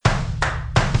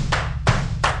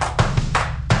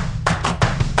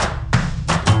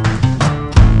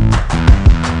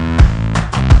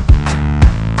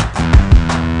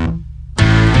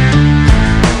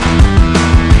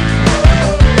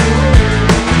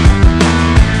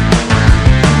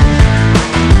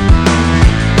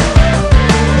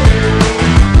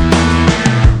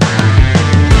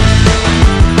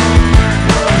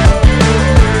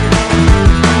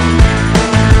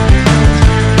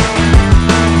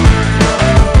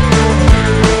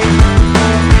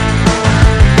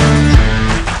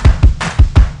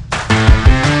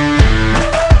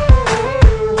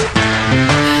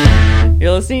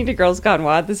listening to Girls Gone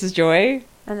Wild. This is Joy.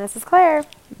 And this is Claire.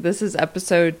 This is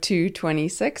episode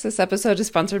 226. This episode is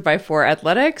sponsored by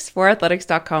 4Athletics.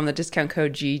 4Athletics.com, the discount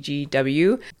code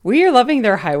GGW. We are loving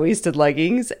their high-waisted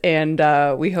leggings, and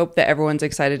we hope that everyone's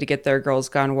excited to get their Girls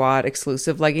Gone Wild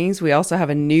exclusive leggings. We also have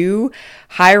a new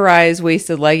high-rise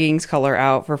waisted leggings color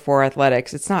out for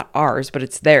 4Athletics. It's not ours, but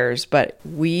it's theirs. But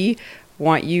we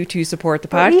want you to support the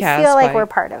podcast. We feel like we're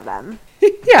part of them.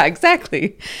 Yeah,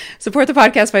 exactly. Support the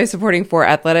podcast by supporting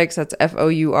 4Athletics. That's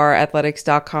FOUR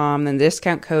athletics.com. And the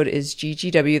discount code is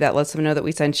GGW. That lets them know that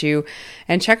we sent you.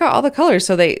 And check out all the colors.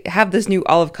 So they have this new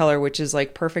olive color, which is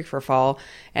like perfect for fall.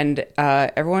 And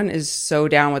everyone is so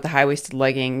down with the high-waisted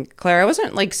legging. Claire, I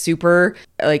wasn't like super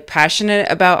like passionate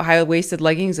about high-waisted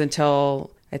leggings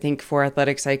until I think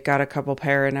 4Athletics. I got a couple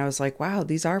pair and I was like, wow,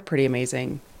 these are pretty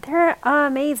amazing. They're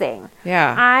amazing.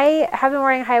 Yeah. I have been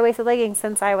wearing high-waisted leggings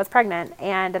since I was pregnant,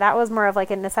 and that was more of like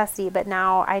a necessity, but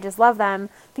now I just love them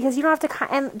because you don't have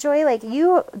to, and Joy, like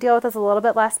you deal with this a little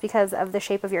bit less because of the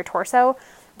shape of your torso,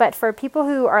 but for people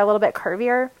who are a little bit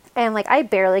curvier, and like I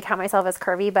barely count myself as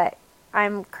curvy, but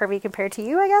I'm curvy compared to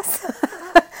you, I guess.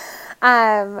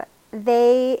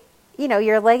 You know,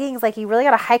 your leggings, like you really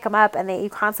got to hike them up, and you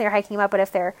constantly are hiking them up, but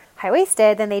if they're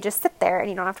high-waisted, then they just sit there and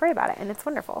you don't have to worry about it, and it's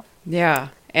wonderful. Yeah.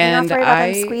 And you don't have to worry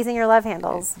about them squeezing your love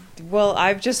handles. Well,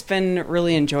 I've just been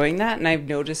really enjoying that, and I've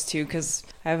noticed too, because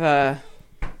I have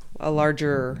a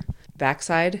larger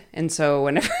backside, and so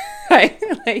whenever I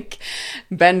like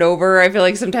bend over, I feel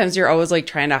like sometimes you're always like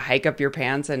trying to hike up your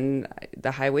pants, and the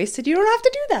high-waisted, you don't have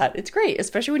to do that. It's great,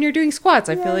 especially when you're doing squats.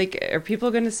 I feel like, are people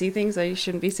going to see things I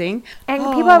shouldn't be seeing? And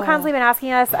people have constantly been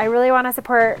asking us, I really want to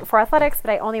support 4Athletics,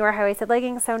 but I only wear high-waisted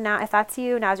leggings. So now, if that's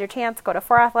you, now's your chance. Go to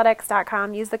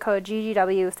 4athletics.com, use the code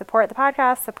GGW, support the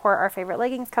podcast, support our favorite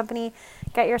leggings company,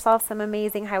 get yourself some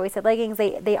amazing high-waisted leggings.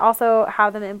 They also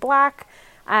have them in black,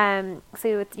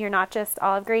 so you're not just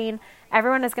olive green.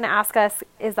 Everyone is going to ask us,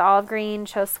 is the olive green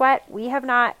show sweat? We have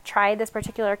not tried this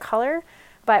particular color,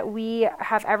 but we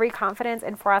have every confidence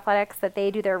in 4Athletics that they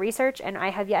do their research, and I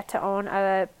have yet to own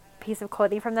a piece of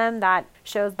clothing from them that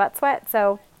shows butt sweat.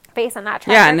 So based on that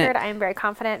track record, I am very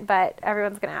confident, but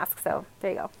everyone's going to ask, so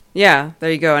there you go. Yeah,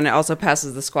 there you go. And it also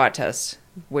passes the squat test,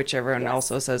 which everyone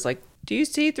also says, like, do you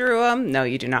see through them? No,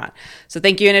 you do not. So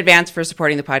thank you in advance for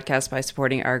supporting the podcast by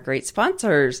supporting our great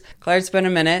sponsors. Claire, it's been a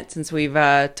minute since we've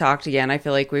talked again. I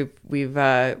feel like we've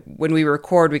when we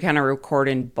record, we kind of record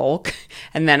in bulk,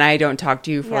 and then I don't talk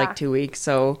to you for like 2 weeks.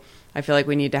 So I feel like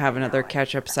we need to have another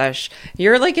catch-up sesh.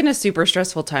 You're like in a super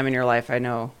stressful time in your life, I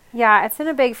know. Yeah, it's been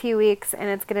a big few weeks, and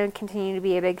it's going to continue to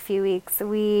be a big few weeks.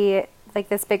 We, like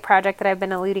this big project that I've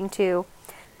been alluding to,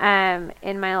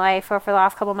 in my life over the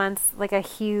last couple months, like a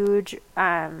huge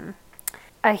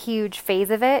phase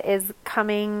of it is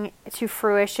coming to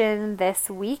fruition this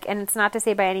week. And it's not to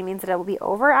say by any means that it will be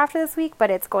over after this week, but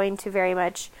it's going to very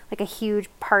much, like a huge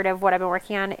part of what I've been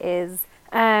working on is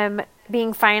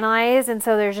being finalized. And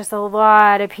so there's just a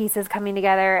lot of pieces coming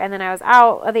together. And then I was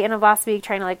out at the end of last week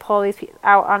trying to like pull these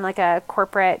out on like a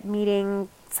corporate meeting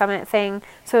summit thing.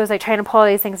 So it was like trying to pull all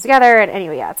these things together. And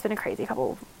anyway, yeah, it's been a crazy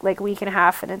week and a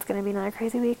half, and it's going to be another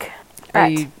crazy week. But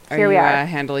here we are.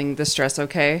 Handling the stress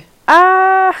okay?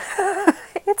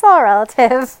 It's all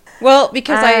relative. Well,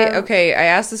 because I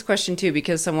asked this question too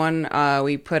because someone,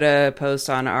 we put a post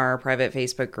on our private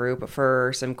Facebook group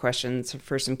for some questions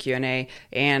for some Q&A,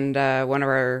 and one of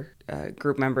our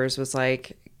group members was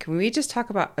like, can we just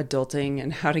talk about adulting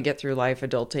and how to get through life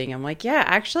adulting? I'm like, yeah,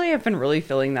 actually I've been really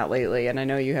feeling that lately, and I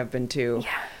know you have been too.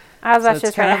 Yeah. I was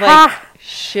just kind of like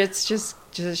shit's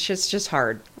just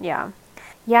hard. Yeah.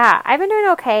 Yeah, I've been doing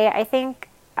okay. I think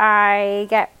I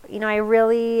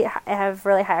really have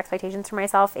really high expectations for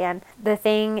myself, and the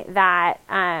thing that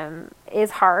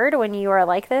is hard when you are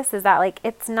like this is that like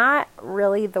it's not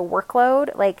really the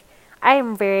workload. Like I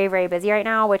am very, very busy right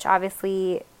now, which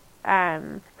obviously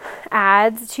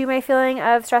adds to my feeling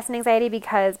of stress and anxiety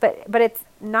but it's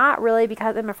not really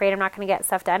because I'm afraid I'm not going to get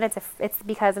stuff done. It's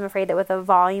because I'm afraid that with the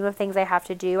volume of things I have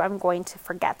to do, I'm going to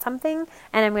forget something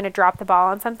and I'm going to drop the ball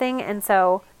on something. And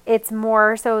so it's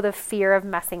more so the fear of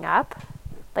messing up.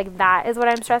 Like that is what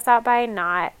I'm stressed out by,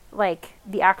 not like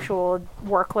the actual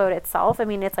workload itself. I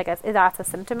mean, it's like that's a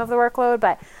symptom of the workload,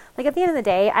 but like at the end of the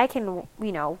day, I can,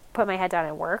 put my head down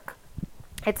and work.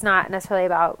 It's not necessarily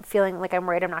about feeling like I'm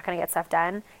worried I'm not going to get stuff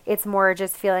done. It's more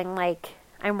just feeling like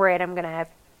I'm worried I'm going to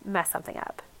mess something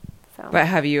up. So. But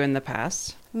have you in the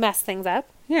past? Messed things up?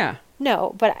 Yeah.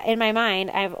 No, but in my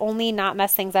mind, I've only not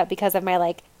messed things up because of my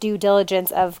like due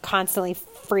diligence of constantly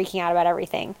freaking out about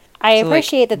everything. I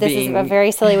appreciate that this is a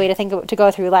very silly way to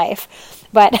go through life,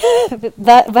 but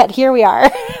but here we are.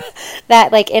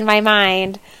 that like in my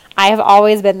mind, I have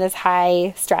always been this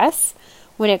high stress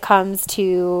when it comes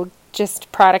to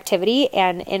just productivity.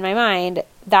 And in my mind,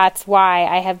 that's why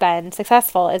I have been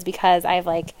successful, is because I've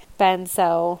like been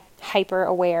so hyper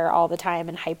aware all the time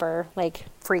and hyper like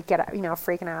freaking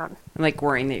out. And like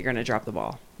worrying that you're going to drop the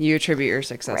ball. You attribute your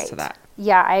success to that.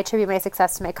 Yeah, I attribute my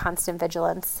success to my constant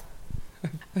vigilance.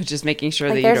 Just making sure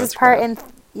like that you there's don't this part screw in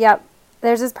Yep.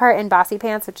 There's this part in Bossy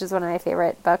Pants, which is one of my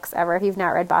favorite books ever. If you've not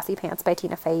read Bossy Pants by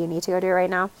Tina Fey, you need to go do it right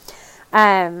now.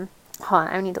 Hold on,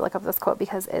 I need to look up this quote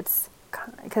because it's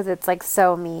like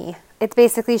so me. It's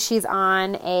basically she's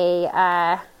on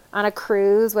a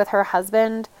cruise with her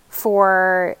husband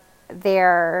for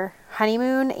their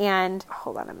honeymoon, and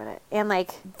hold on a minute. And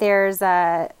like there's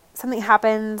something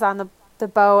happens on the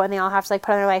boat, and they all have to like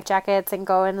put on their life jackets and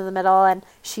go into the middle, and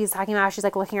she's talking about how she's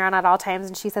like looking around at all times,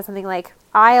 and she says something like,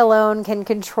 I alone can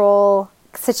control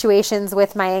situations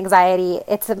with my anxiety.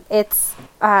 It's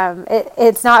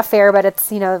not fair, but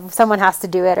it's, someone has to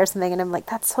do it or something. And I'm like,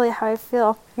 that's totally how I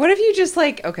feel. What if you just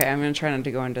like, okay, I'm going to try not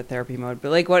to go into therapy mode,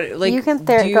 but like what, like you can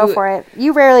go for it.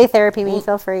 You rarely therapy me.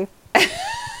 Feel free.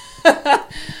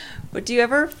 But do you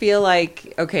ever feel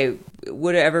like, okay,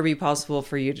 would it ever be possible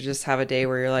for you to just have a day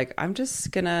where you're like, I'm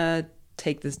just going to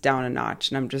take this down a notch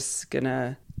and I'm just going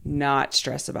to not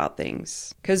stress about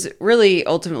things? Because really,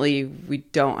 ultimately, we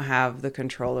don't have the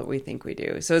control that we think we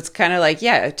do. So it's kind of like,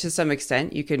 yeah, to some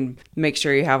extent, you can make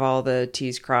sure you have all the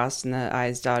T's crossed and the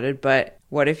I's dotted. But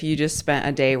what if you just spent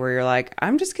a day where you're like,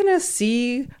 I'm just going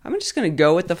to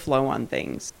go with the flow on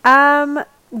things?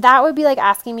 That would be like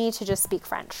asking me to just speak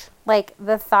French. Like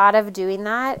the thought of doing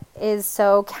that is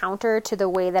so counter to the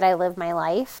way that I live my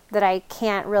life that I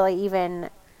can't really even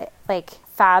like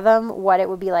fathom what it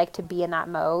would be like to be in that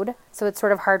mode. So it's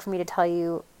sort of hard for me to tell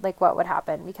you like what would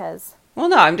happen because. Well,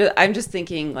 no, I'm just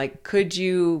thinking like, could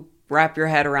you wrap your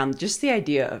head around just the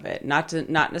idea of it, not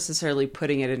necessarily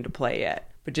putting it into play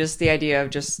yet, but just the idea of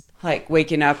just like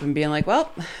waking up and being like,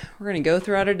 well, we're going to go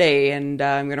throughout a day and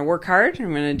I'm going to work hard. I'm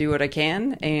going to do what I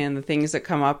can. And the things that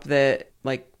come up that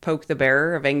like poke the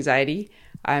bear of anxiety,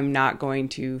 I'm not going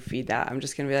to feed that. I'm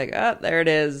just going to be like, oh, there it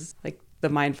is. Like the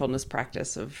mindfulness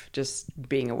practice of just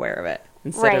being aware of it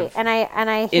instead of and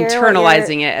I hear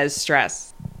internalizing it as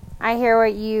stress. I hear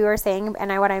what you are saying.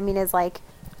 And what I mean is like,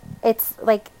 it's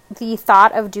like the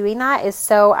thought of doing that is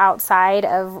so outside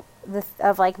of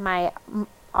like my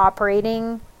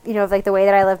operating, like the way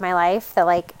that I live my life that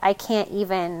like I can't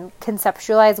even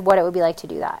conceptualize what it would be like to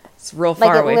do that. It's real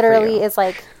far away. Like it literally is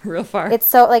like real far. It's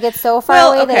so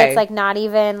far away that it's like not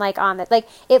even like on the like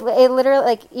it literally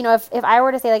like if I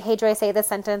were to say like, hey Joy, say this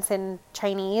sentence in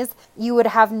Chinese, you would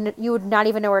not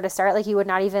even know where to start. Like you would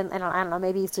not even I don't know,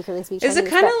 maybe you secretly speak Chinese. Is it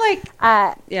kind of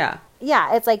like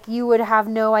yeah, it's like you would have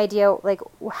no idea like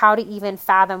how to even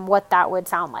fathom what that would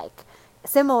sound like.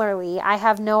 Similarly, I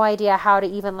have no idea how to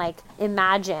even like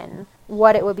imagine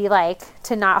what it would be like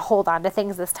to not hold on to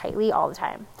things this tightly all the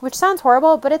time, which sounds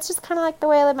horrible, but it's just kind of like the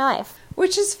way I live my life.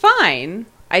 Which is fine.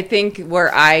 I think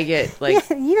where I get like,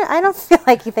 yeah, I don't feel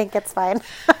like you think it's fine.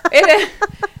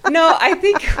 No, I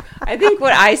think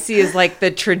what I see is like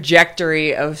the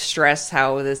trajectory of stress,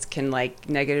 how this can like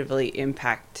negatively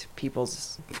impact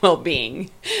people's well-being.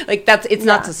 Like it's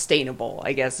not sustainable,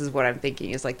 I guess is what I'm thinking,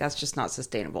 is like, that's just not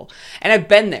sustainable. And I've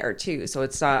been there too. So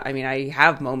it's not, I mean, I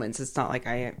have moments. It's not like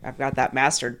I've got that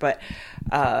mastered, but,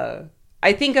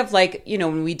 I think of like,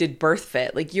 when we did Birth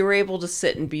Fit, like you were able to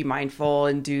sit and be mindful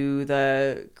and do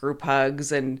the group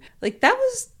hugs. And like, that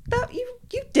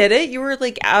you did it. You were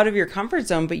like out of your comfort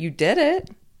zone, but you did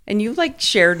it. And you like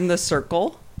shared in the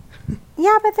circle.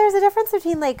 Yeah, but there's a difference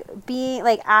between like being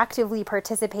like actively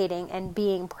participating and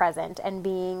being present and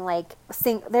being like,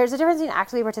 there's a difference between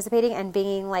actively participating and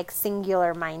being like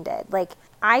singular minded. Like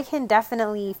I can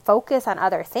definitely focus on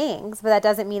other things, but that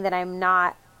doesn't mean that I'm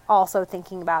not also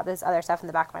thinking about this other stuff in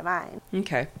the back of my mind.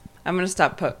 Okay. I'm going to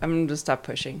stop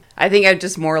pushing. I think I'm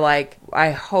just more like,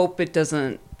 I hope it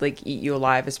doesn't like eat you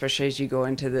alive, especially as you go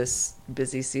into this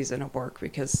busy season of work,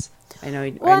 because I know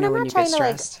when you get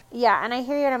stressed. And I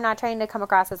hear you, and I'm not trying to come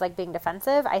across as like being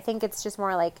defensive. I think it's just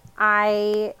more like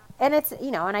and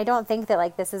I don't think that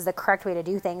like this is the correct way to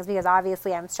do things, because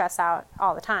obviously I'm stressed out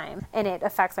all the time and it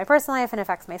affects my personal life and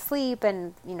affects my sleep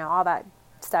and, all that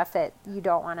stuff that you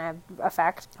don't want to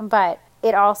affect. But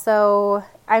it also,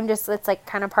 it's like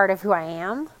kind of part of who I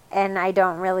am. And I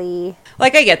don't really...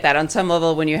 Like, I get that on some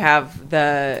level when you have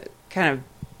the kind of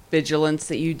vigilance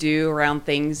that you do around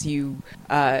things,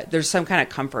 there's some kind of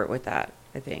comfort with that,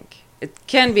 I think. It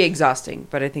can be exhausting,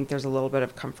 but I think there's a little bit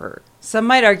of comfort. Some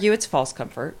might argue it's false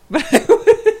comfort, but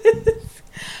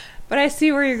I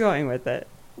see where you're going with it.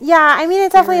 Yeah, I mean,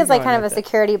 it definitely Where are is you like going kind of a with it?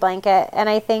 security blanket. And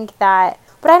I think that,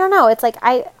 but I don't know. It's like,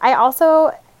 I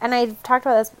also, and I've talked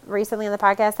about this recently on the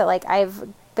podcast, that like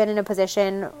I've been in a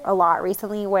position a lot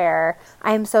recently where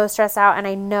I'm so stressed out, and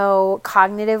I know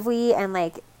cognitively, and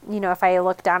like, if I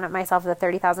look down at myself with a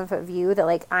 30,000 foot view, that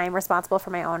like I'm responsible for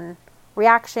my own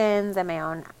reactions and my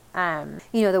own,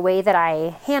 the way that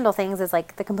I handle things is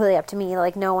like completely up to me.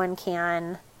 Like no one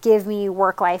can give me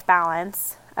work-life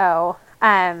balance. No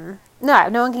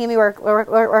one can give me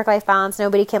work-life balance.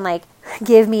 Nobody can like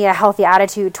give me a healthy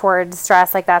attitude towards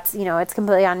stress. Like that's, it's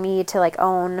completely on me to like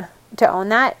own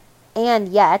that. And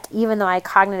yet, even though I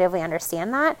cognitively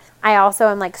understand that, I also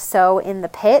am like so in the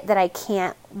pit that I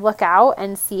can't look out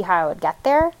and see how I would get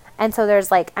there. And so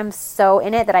there's like, I'm so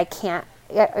in it that I can't,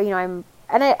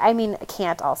 I mean,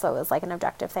 can't also is like an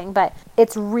objective thing, but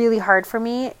it's really hard for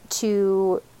me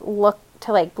to look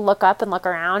up and look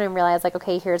around and realize like,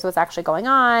 okay, here's what's actually going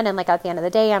on. And like at the end of the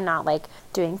day, I'm not like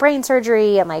doing brain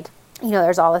surgery, and like,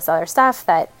 there's all this other stuff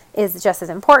that is just as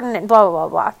important, and blah, blah,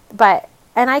 blah, blah.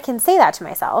 And I can say that to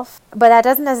myself, but that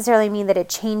doesn't necessarily mean that it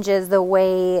changes the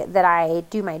way that I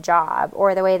do my job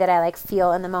or the way that I like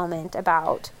feel in the moment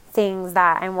about things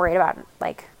that I'm worried about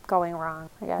like going wrong,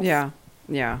 I guess. Yeah.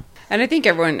 Yeah. And I think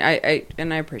everyone, I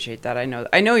appreciate that.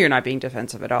 I know you're not being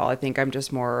defensive at all. I think I'm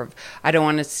just more of, I don't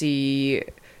want to see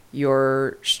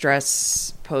your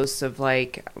stress posts of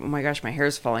like, oh my gosh, my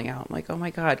hair's falling out. I'm like, oh my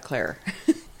God, Claire,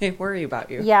 I worry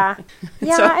about you. Yeah.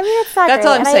 Yeah. So, I mean, it's not that's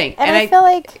great. all I'm saying. And I feel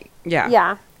like,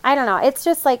 yeah, I don't know. It's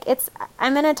just like,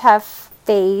 I'm in a tough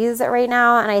phase right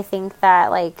now. And I think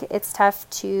that like, it's tough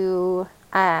to,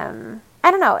 I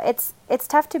don't know. It's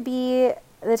tough to be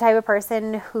the type of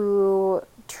person who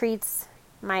treats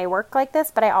my work like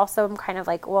this, but I also am kind of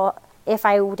like, well, if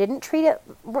I didn't treat it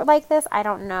like this, I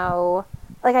don't know.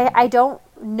 Like, I don't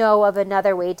know of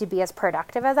another way to be as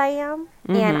productive as I am.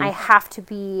 Mm-hmm. And I have to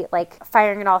be like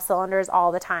firing at all cylinders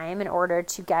all the time in order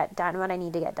to get done what I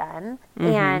need to get done. Mm-hmm.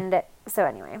 And so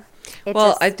anyway,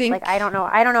 I think like, I don't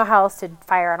know how else to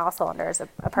fire on all cylinders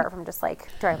apart from just like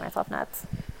driving myself nuts.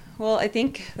 Well, I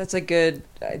think that's a good,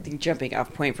 jumping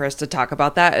off point for us to talk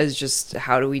about that is just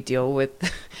how do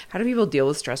people deal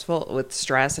with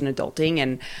stress and adulting?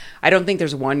 And I don't think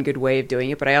there's one good way of doing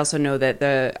it, but I also know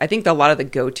that I think a lot of the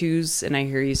go-tos, and I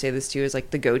hear you say this too, is like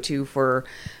the go-to for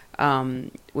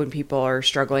when people are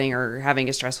struggling or having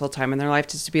a stressful time in their life,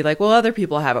 just to be like, well, other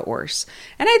people have it worse.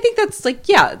 And I think that's like,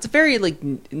 yeah, it's a very like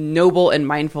noble and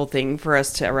mindful thing for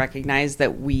us to recognize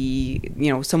that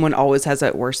someone always has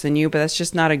it worse than you, but that's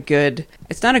just not a good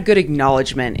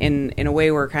acknowledgement. In a way,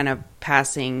 we're kind of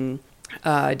dismissing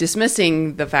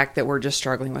the fact that we're just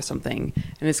struggling with something,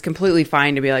 and it's completely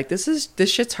fine to be like, this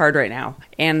shit's hard right now.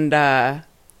 And I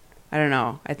don't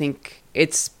know, I think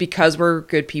it's because we're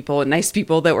good people and nice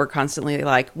people that we're constantly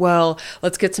like, well,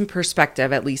 let's get some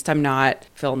perspective. At least I'm not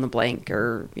fill in the blank,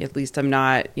 or at least I'm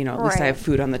not, at least I have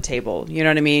food on the table. You know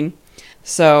what I mean?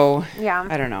 So yeah,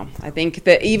 I don't know. I think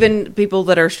that even people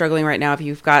that are struggling right now, if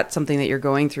you've got something that you're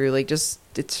going through, like just,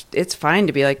 it's fine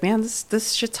to be like, man,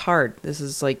 this shit's hard. This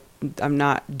is like, I'm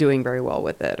not doing very well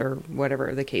with it, or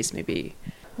whatever the case may be.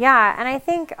 Yeah. And I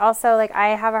think also like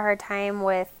I have a hard time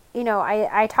with,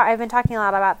 I've been talking a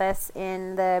lot about this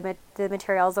in the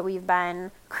materials that we've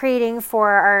been creating for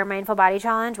our Mindful Body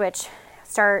Challenge, which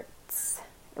starts,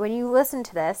 when you listen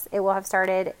to this, it will have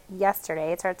started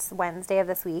yesterday. It starts Wednesday of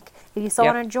this week. If you still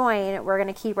want to join, we're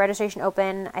going to keep registration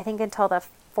open, I think, until the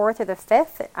 4th or the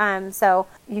 5th. So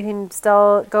you can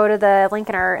still go to the link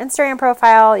in our Instagram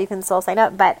profile. You can still sign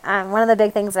up. But one of the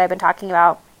big things that I've been talking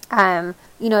about,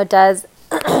 does,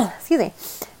 excuse me,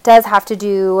 does have to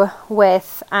do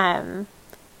with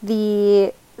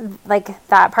the like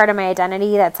that part of my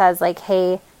identity that says like,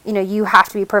 hey, you have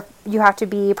to be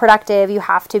productive, you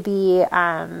have to be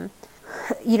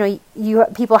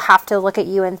people have to look at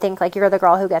you and think like you're the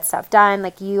girl who gets stuff done,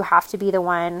 like you have to be the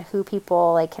one who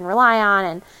people like can rely on.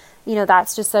 And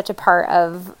that's just such a part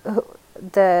of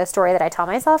the story that I tell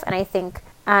myself. And I think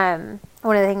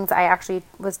one of the things I actually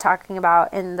was talking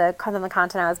about in the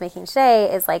content I was making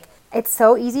today is like, it's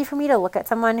so easy for me to look at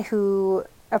someone who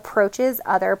approaches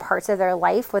other parts of their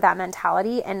life with that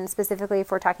mentality. And specifically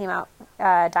if we're talking about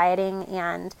dieting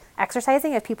and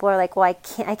exercising, if people are like, well,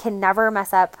 I can never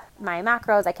mess up my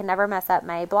macros, I can never mess up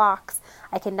my blocks,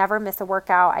 I can never miss a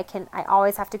workout, I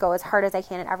always have to go as hard as I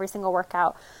can in every single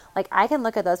workout. Like I can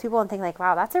look at those people and think like,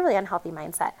 wow, that's a really unhealthy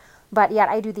mindset. But yet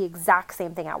I do the exact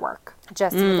same thing at work,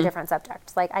 just with a different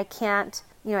subject. Like I can't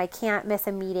miss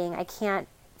a meeting. I can't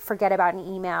forget about an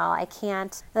email. I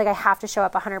have to show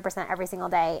up 100% every single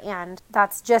day. And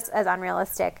that's just as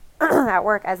unrealistic at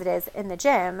work as it is in the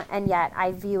gym. And yet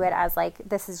I view it as like,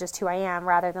 this is just who I am,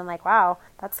 rather than like, wow,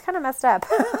 that's kind of messed up.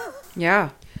 Yeah.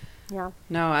 Yeah.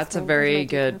 No, that's a very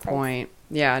good point.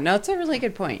 Yeah, no, it's a really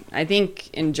good point. I think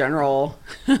in general,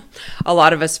 a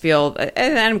lot of us feel,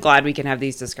 and I'm glad we can have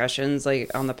these discussions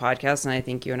like on the podcast. And I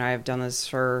think you and I have done this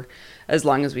for as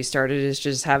long as we started, is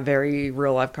just have very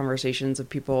real life conversations of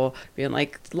people being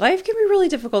like, life can be really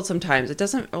difficult sometimes. It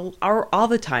doesn't all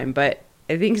the time, but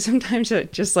I think sometimes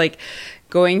it just like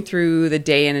going through the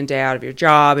day in and day out of your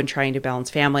job and trying to balance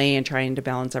family and trying to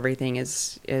balance everything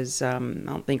is I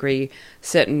don't think we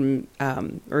sit and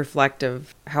reflect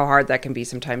of how hard that can be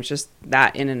sometimes. Just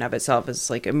that in and of itself is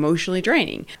like emotionally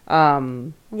draining.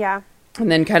 Yeah. And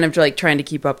then kind of like trying to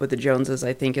keep up with the Joneses,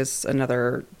 I think, is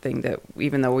another thing that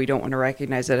even though we don't want to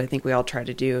recognize it, I think we all try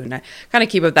to do. And I kind of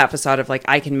keep up that facade of like,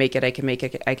 I can make it,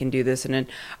 I can do this. And then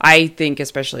I think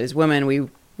especially as women,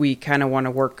 we kind of want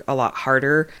to work a lot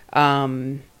harder.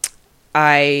 I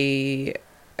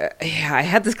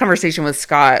had this conversation with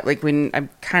Scott, like when I'm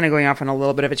kind of going off on a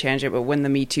little bit of a tangent, but when the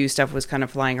Me Too stuff was kind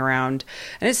of flying around,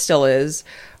 and it still is,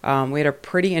 we had a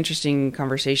pretty interesting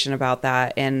conversation about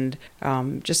that, and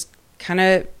just kind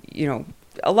of,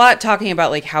 a lot talking about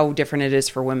like how different it is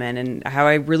for women and how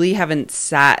I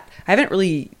haven't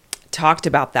really talked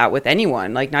about that with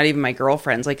anyone, like not even my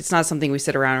girlfriends. Like it's not something we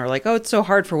sit around and we're like, oh, it's so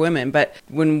hard for women. But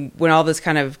when all this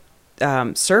kind of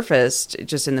surfaced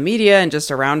just in the media and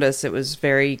just around us, it was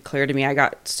very clear to me. I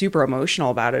got super emotional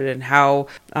about it and how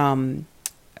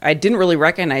I didn't really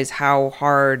recognize how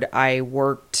hard I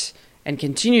worked and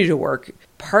continue to work,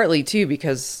 partly too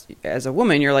because as a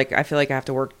woman you're like, I feel like I have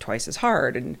to work twice as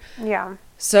hard. And yeah,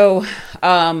 so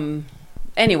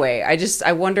anyway,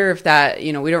 I wonder if that,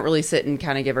 we don't really sit and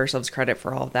kind of give ourselves credit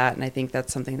for all of that. And I think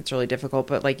that's something that's really difficult.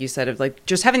 But like you said, of like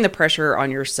just having the pressure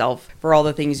on yourself for all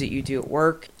the things that you do at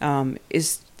work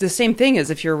is the same thing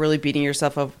as if you're really beating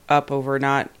yourself up over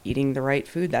not eating the right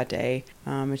food that day.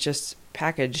 It's just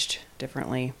packaged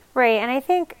differently. Right. And I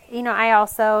think, I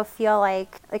also feel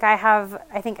like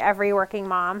I think every working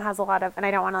mom has a lot of, and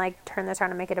I don't want to like turn this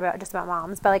around and make it just about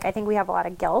moms, but like I think we have a lot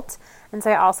of guilt. And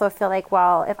so I also feel like,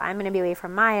 well, if I'm going to be away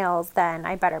from Miles, then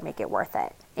I better make it worth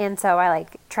it. And so I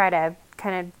like try to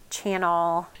kind of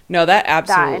channel that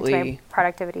absolutely into my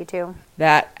productivity too.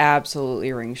 That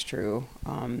absolutely rings true.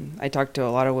 I talk to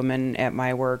a lot of women at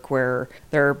my work where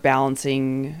they're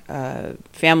balancing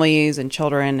families and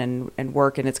children and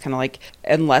work, and it's kind of like,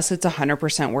 unless it's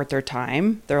 100% worth their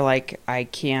time, they're like, I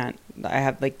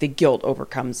have like the guilt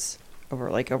overtakes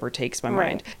my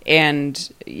mind.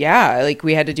 And yeah, like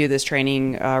we had to do this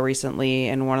training recently,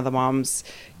 and one of the moms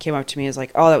came up to me and was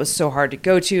like, oh, that was so hard to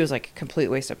go to. It was like a complete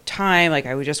waste of time. Like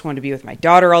I would just want to be with my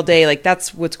daughter all day. Like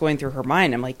that's what's going through her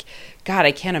mind. I'm like, God,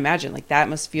 I can't imagine. Like that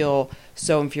must feel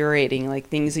so infuriating. Like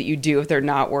things that you do, if they're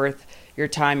not worth your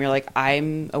time, you're like,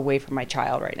 I'm away from my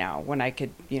child right now when I could,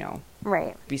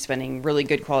 right, be spending really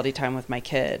good quality time with my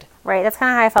kid. Right. That's kind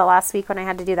of how I felt last week when I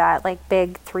had to do that like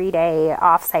big 3-day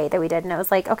offsite that we did. And it was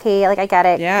like, okay, like I get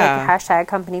it. Yeah. Like hashtag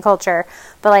company culture.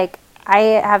 But like I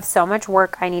have so much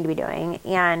work I need to be doing.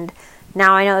 And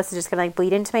now I know this is just going to like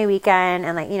bleed into my weekend.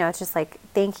 And like, it's just like,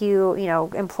 thank you,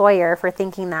 employer, for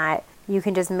thinking that you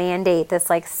can just mandate this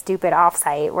like stupid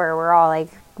offsite where we're all like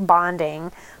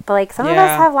bonding. But like some of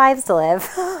us have lives to live.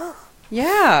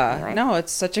 Yeah. Anyway. No,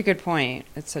 it's such a good point.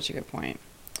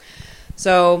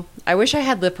 So I wish I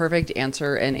had the perfect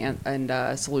answer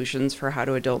and solutions for how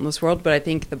to adult in this world, but I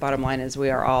think the bottom line is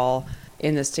we are all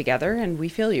in this together and we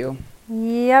feel you.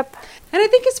 Yep. And I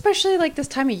think especially like this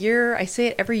time of year, I say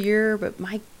it every year, but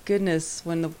my goodness,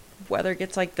 when the weather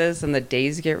gets like this and the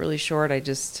days get really short, I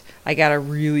gotta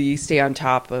really stay on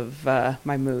top of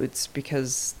my moods,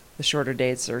 because the shorter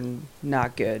days are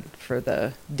not good for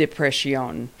the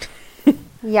depression.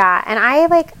 Yeah, and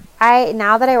I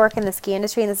now that I work in the ski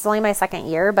industry, and this is only my second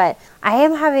year, but I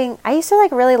used to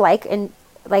like really like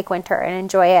winter and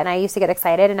enjoy it, and I used to get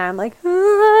excited, and now I'm like,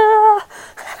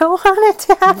 I don't want it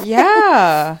to happen.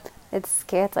 Yeah. It's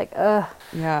scary. It's like, ugh.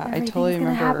 Yeah, I totally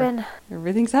remember. Happen.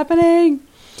 Everything's happening.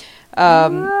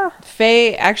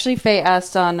 Faye asked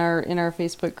in our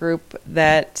Facebook group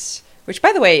that, which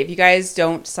by the way, if you guys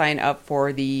don't sign up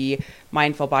for the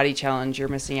Mindful Body Challenge, you're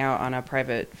missing out on a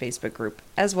private Facebook group,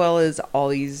 as well as all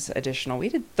these additional. We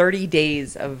did 30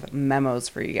 days of memos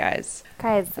for you guys.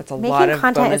 Guys, that's a lot of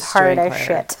content bonus is hard joy as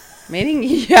shit.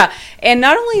 Yeah, and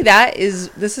not only that,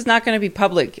 this is not going to be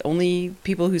public. Only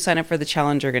people who sign up for the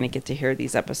challenge are going to get to hear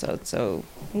these episodes. So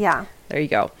yeah, there you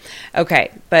go.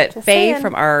 Okay, but just Faye saying.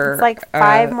 from our, it's like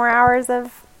 5 more hours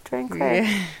of drink.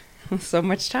 Yeah. so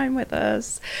much time with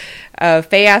us.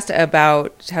 Faye asked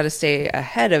about how to stay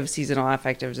ahead of seasonal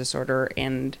affective disorder,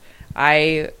 and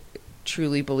I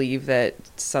truly believe that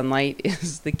sunlight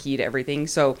is the key to everything.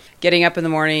 So getting up in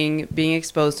the morning, being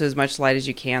exposed to as much light as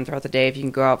you can throughout the day. If you can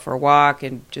go out for a walk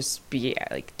and just be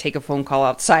like, take a phone call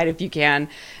outside if you can,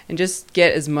 and just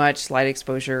get as much light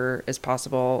exposure as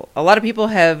possible. A lot of people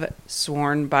have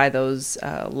sworn by those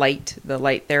the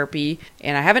light therapy,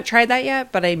 and I haven't tried that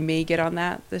yet, but I may get on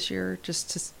that this year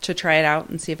just to try it out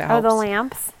and see if it helps. Oh, the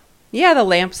lamps? Yeah, the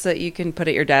lamps that you can put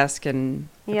at your desk, and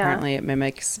apparently it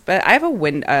mimics. But I have a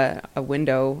window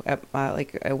at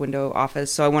a window office,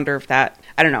 so I wonder if that.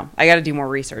 I don't know. I got to do more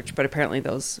research, but apparently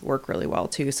those work really well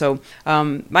too. So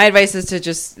my advice is to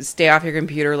just stay off your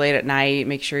computer late at night.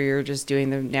 Make sure you're just doing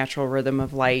the natural rhythm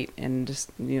of light, and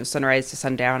just sunrise to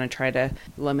sundown, and try to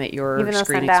limit your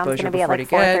screen exposure before you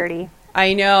get. 4:30.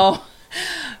 I know.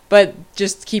 But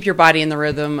just keep your body in the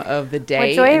rhythm of the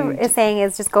day. What Joy is saying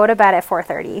is just go to bed at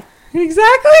 4:30.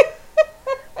 Exactly.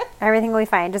 Everything will be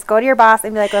fine. Just go to your boss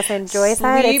and be like, listen, Joy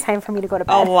said it's time for me to go to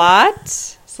bed.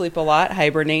 Sleep a lot,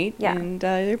 hibernate, and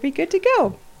you'll be good to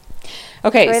go.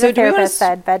 Okay, Joy, so the therapist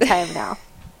said bedtime now.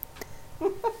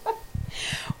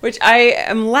 Which I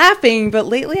am laughing, but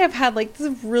lately I've had like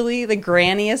this really the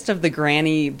granniest of the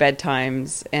granny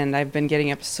bedtimes, and I've been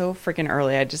getting up so freaking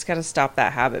early. I just got to stop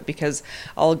that habit, because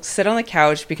I'll sit on the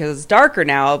couch because it's darker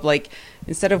now. Like,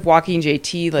 instead of walking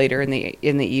JT later in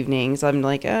the evenings, I'm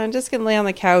like, I'm just gonna lay on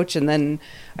the couch, and then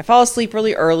I fall asleep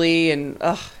really early, and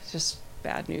it's just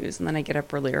bad news. And then I get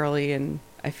up really early, and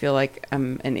I feel like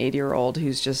I'm an 80-year-old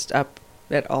who's just up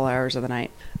at all hours of the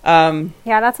night.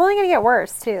 That's only going to get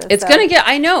worse too.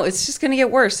 I know it's just going to get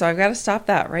worse. So I've got to stop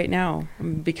that right now.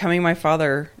 I'm becoming my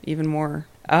father even more.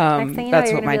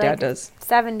 That's what my dad does.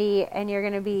 70, and you're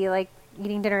going to be like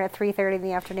eating dinner at 3:30 in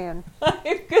the afternoon.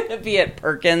 I'm going to be at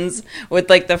Perkins with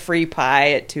like the free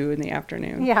pie at 2 in the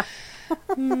afternoon. Yeah.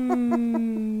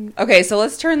 Okay, so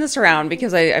let's turn this around,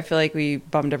 because I feel like we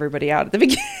bummed everybody out at the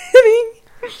beginning.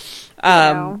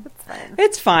 No, it's fine.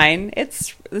 It's fine.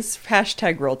 It's this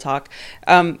hashtag real talk.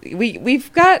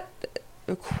 We've got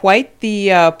quite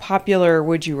the popular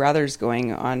would you rathers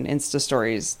going on Insta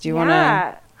stories. Do you want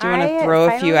to throw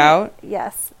a few out?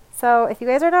 Yes. So if you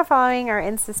guys are not following our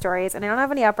Insta stories, and I don't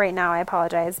have any up right now, I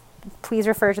apologize. Please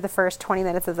refer to the first 20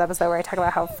 minutes of this episode where I talk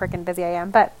about how freaking busy I am.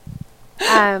 But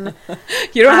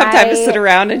you don't have time to sit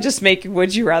around and just make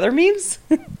would you rather memes.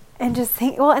 And just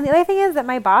think, and the other thing is that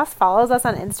my boss follows us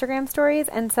on Instagram stories,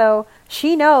 and so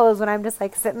she knows when I'm just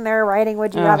like sitting there writing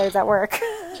would you rathers at work.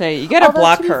 Okay, you gotta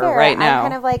block her right now.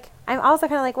 I'm also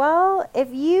kind of like, well, if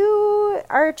you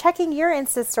are checking your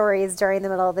Insta stories during the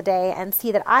middle of the day and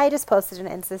see that I just posted an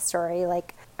Insta story,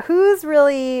 like, who's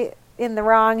really in the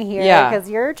wrong here? Because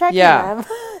you're checking them,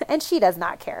 and she does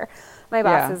not care. My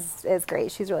boss is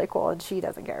great. She's really cool, and she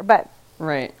doesn't care. But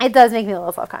it does make me a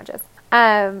little self-conscious.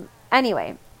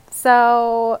 Anyway.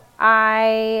 So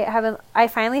I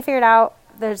finally figured out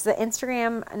there's the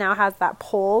Instagram now has that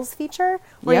polls feature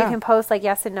where you can post like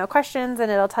yes and no questions, and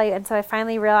it'll tell you. And so I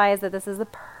finally realized that this is the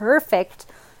perfect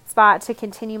spot to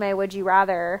continue my would you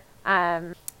rather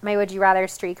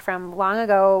streak from long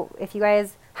ago. If you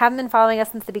guys haven't been following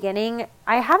us since the beginning,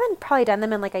 I haven't probably done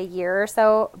them in like a year or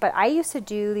so, but I used to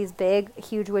do these big,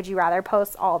 huge would you rather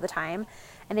posts all the time.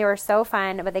 And they were so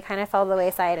fun, but they kind of fell to the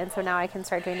wayside. And so now I can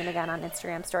start doing them again on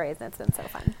Instagram stories, and it's been so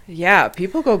fun. Yeah,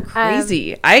 people go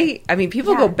crazy. I mean,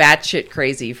 people go batshit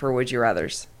crazy for would you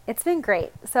rathers. It's been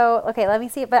great. So, okay, let me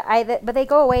see. But they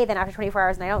go away then after 24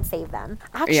 hours, and I don't save them.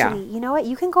 Actually, you know what?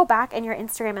 You can go back in your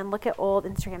Instagram and look at old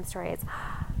Instagram stories.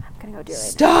 I'm going to go do it right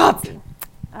Stop!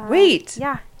 Now. Wait.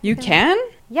 Yeah. You can?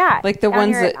 Yeah. Like the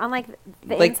ones that... On like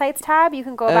the Insights tab, you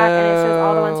can go back and it shows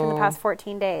all the ones from the past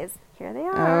 14 days. Here they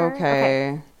are.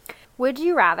 Okay. Would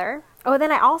you rather? Oh,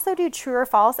 then I also do true or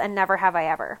false and never have I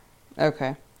ever.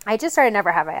 Okay. I just started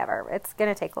never have I ever. It's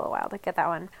going to take a little while to get that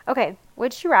one. Okay.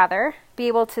 Would you rather be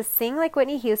able to sing like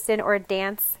Whitney Houston or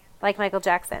dance like Michael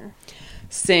Jackson?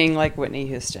 Sing like Whitney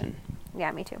Houston.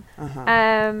 Yeah, me too. Uh-huh.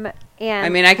 And I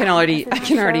mean, I can already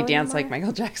dance like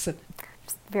Michael Jackson.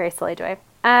 Just very silly, Joy.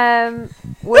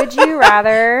 Would you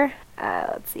rather,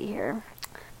 let's see here.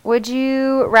 Would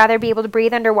you rather be able to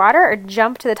breathe underwater or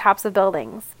jump to the tops of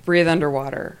buildings? Breathe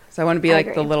underwater. So I want to be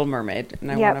like the Little Mermaid,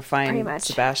 and I want to find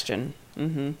Sebastian.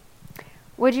 Mm-hmm.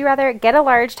 Would you rather get a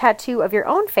large tattoo of your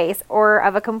own face or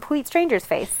of a complete stranger's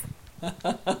face?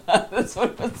 This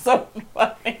one was so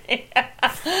funny.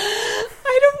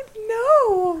 I don't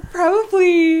know.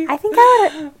 Probably. I think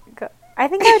I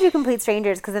would do complete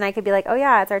strangers, because then I could be like, oh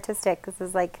yeah, it's artistic. This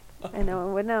is like, and no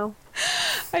one would know.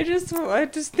 I just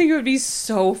think it would be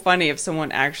so funny if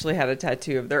someone actually had a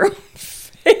tattoo of their own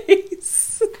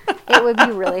face. It would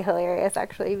be really hilarious,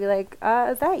 actually. You'd be like,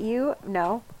 is that you?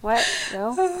 No. What?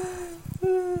 No.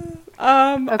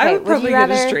 I would probably get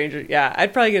a stranger. Yeah,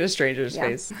 I'd probably get a stranger's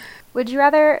face. Would you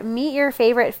rather meet your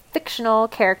favorite fictional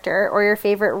character or your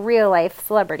favorite real-life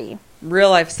celebrity?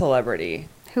 Real-life celebrity.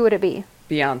 Who would it be?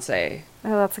 Beyonce.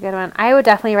 Oh, that's a good one. I would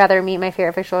definitely rather meet my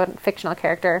favorite fictional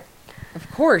character. Of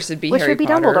course, it'd be Which Harry would be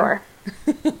Potter.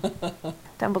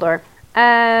 Dumbledore.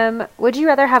 Dumbledore. Would you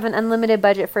rather have an unlimited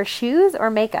budget for shoes or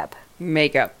makeup?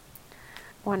 Makeup.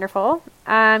 Wonderful.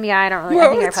 Yeah, I don't really. I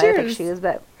think I'd probably pick shoes,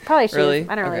 but probably shoes. Really?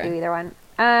 I don't really do either one.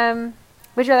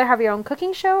 Would you rather have your own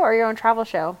cooking show or your own travel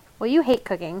show? Well, you hate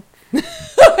cooking.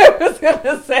 I was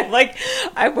gonna say, like,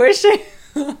 I wish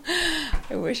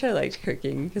I liked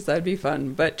cooking because that'd be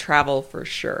fun, but travel for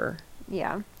sure.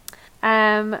 Yeah.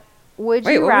 Would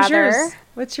you rather?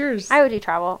 What's yours? I would do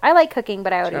travel. I like cooking,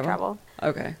 but I would do travel.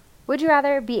 Okay. Would you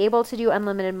rather be able to do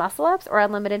unlimited muscle ups or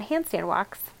unlimited handstand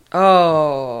walks?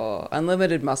 Oh,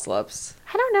 unlimited muscle ups.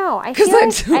 I don't know. Because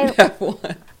I don't have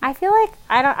one. I feel like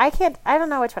I don't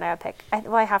know which one I would pick.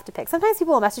 I have to pick. Sometimes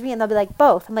people will message me and they'll be like,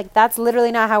 both. I'm like, that's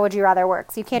literally not how Would You Rather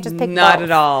works. You can't just pick Not both.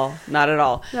 at all. Not at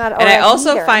all. And I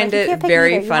also find it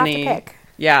very funny.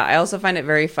 Yeah, I also find it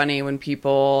very funny when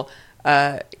people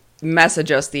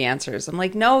message us the answers. I'm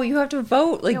like, no, you have to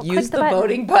vote. Like, use the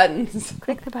voting buttons.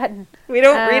 Click the button. We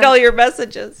don't read all your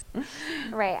messages.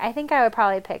 Right. I think I would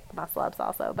probably pick muscle ups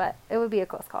also, but it would be a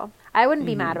close call. I wouldn't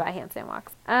be mad about handstand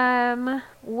walks.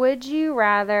 Would you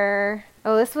rather...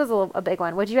 Oh, this was a big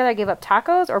one. Would you rather give up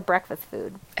tacos or breakfast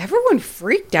food? Everyone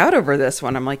freaked out over this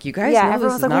one. I'm like, you guys know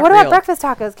this is like, not what real. about breakfast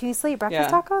tacos? Can you still eat breakfast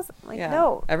tacos? I'm like,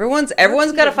 no. Everyone's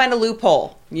got to find a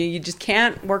loophole. You just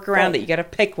can't work around it. You got to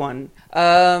pick one.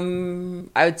 I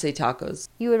would say tacos.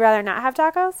 You would rather not have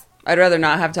tacos? I'd rather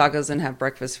not have tacos than have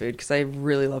breakfast food because I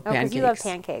really love pancakes. Oh, because you love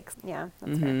pancakes. Yeah,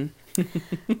 that's fair.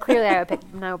 Clearly, I would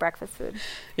pick no breakfast food.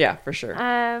 Yeah, for sure.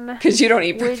 Because you don't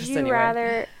eat breakfast anyway. Would you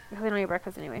rather... We don't eat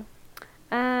breakfast anyway.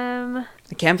 I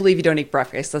can't believe you don't eat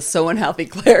breakfast. That's so unhealthy,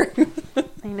 Claire.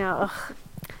 I know.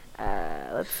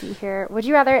 Let's see here. Would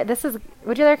you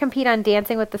rather compete on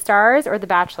Dancing with the Stars or The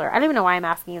Bachelor? I don't even know why I'm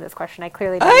asking you this question. I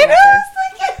clearly don't know.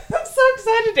 I'm so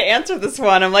excited to answer this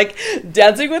one. I'm like,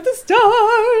 Dancing with the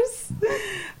Stars.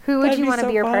 Who would you want to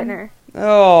be your partner?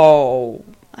 Oh,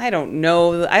 I don't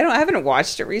know. I haven't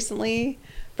watched it recently.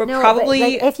 But probably but,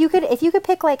 like, if you could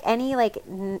pick like any like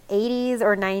 80s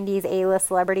or 90s A-list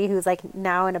celebrity who's like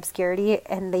now in obscurity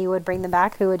and they would bring them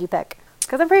back, who would you pick?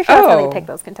 Because I'm pretty sure that's how they pick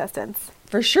those contestants.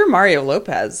 For sure, Mario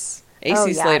Lopez,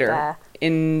 AC Slater. Duh.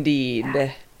 Indeed.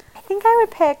 Yeah. I think I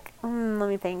would pick. Let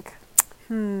me think.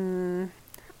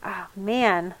 Oh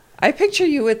man. I picture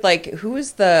you with like, who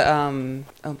is the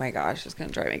oh my gosh, it's gonna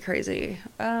drive me crazy.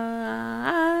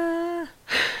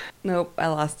 Nope, I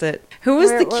lost it. Who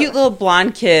was the cute little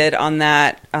blonde kid on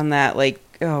that like,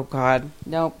 oh god.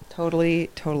 Nope, totally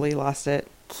lost it.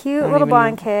 Cute little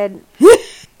blonde kid.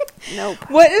 Nope.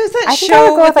 What is that I show think I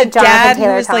would go with like the dad Jonathan Taylor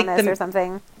who was Thomas like or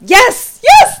something. Yes,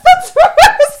 that's what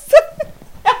I was saying.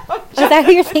 Is that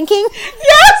who you're thinking?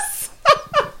 Yes.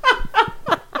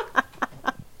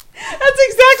 That's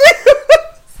exactly.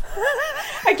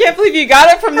 I can't believe you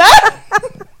got it from that.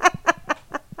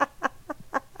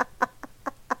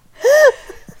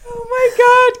 Oh my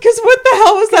god! Because what the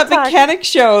hell was that mechanic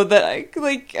show that I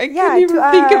couldn't even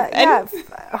think of? Yeah,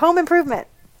 Home Improvement.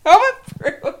 Home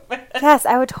Improvement. Yes,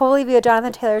 I would totally be a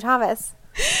Jonathan Taylor Thomas.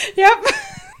 Yep,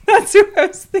 that's who I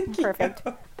was thinking. Perfect.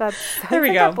 There we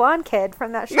like go. That blonde kid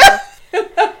from that show.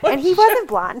 And he wasn't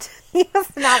blonde. He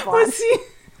was not blonde.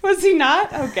 Was he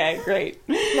not? Okay, great.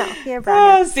 No, he had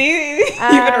brown hair. See, you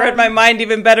even read my mind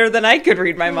even better than I could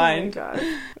read my mind. Oh my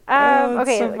god.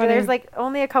 Okay, so there's like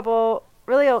only a couple.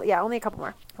 Really, only a couple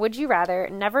more. Would you rather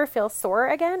never feel sore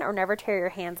again or never tear your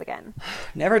hands again?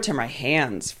 Never tear my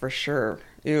hands, for sure.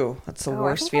 Ew, that's the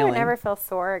worst feeling. I would never feel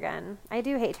sore again. I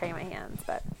do hate tearing my hands,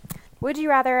 but... Would you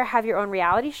rather have your own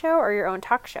reality show or your own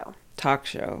talk show? Talk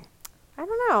show. I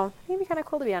don't know. I think it'd be kind of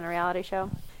cool to be on a reality show.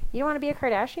 You don't want to be a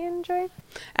Kardashian, Joy?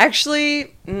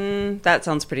 Actually, that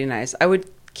sounds pretty nice. I would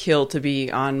kill to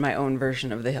be on my own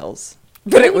version of The Hills.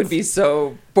 But it would be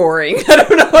so boring. I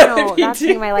don't know what I'd be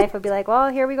doing. My life would be like, well,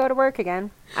 here we go to work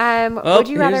again. Would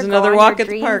you rather go on your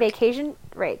dream vacation?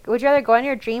 Right. Would you rather go on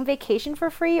your dream vacation for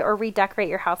free or redecorate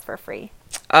your house for free?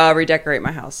 Redecorate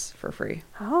my house for free.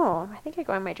 Oh, I think I'd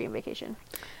go on my dream vacation.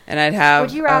 And I'd have...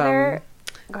 Would you rather...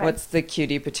 what's the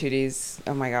cutie patooties?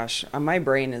 Oh my gosh. My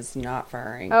brain is not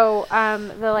firing. Oh,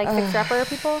 the like fixer-upper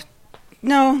people?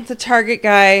 No, the Target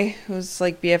guy who's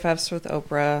like BFFs with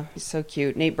Oprah. He's so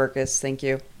cute. Nate Berkus, thank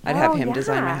you. I'd have him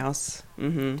design my house.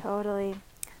 Mm-hmm. Totally.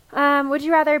 Would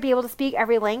you rather be able to speak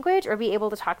every language or be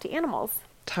able to talk to animals?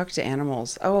 Talk to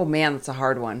animals. Oh, man, that's a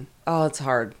hard one. Oh, it's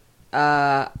hard.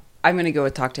 I'm going to go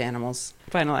with talk to animals.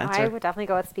 Final answer. I would definitely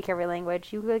go with speak every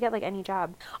language. You could get like any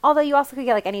job. Although you also could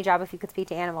get like any job if you could speak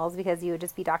to animals because you would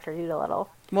just be Dr. Doolittle.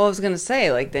 Well, I was going to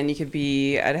say, like, then you could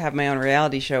be, I'd have my own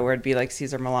reality show where it'd be like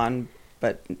Cesar Millan,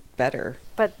 but better.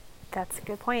 But that's a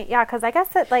good point. Yeah, because I guess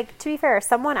that, like, to be fair,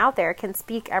 someone out there can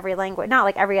speak every language. Not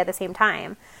like every at the same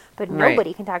time, but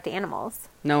nobody can talk to animals.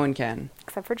 No one can.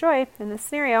 Except for Joy in this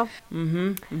scenario.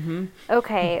 Mm-hmm. Mm-hmm.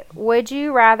 Okay. Would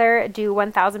you rather do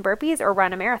 1,000 burpees or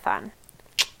run a marathon?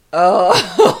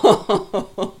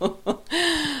 Oh.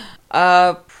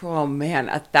 Oh, man.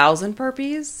 1,000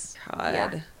 burpees? God.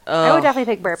 Yeah. I would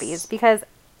definitely pick burpees because...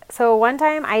 So one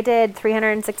time I did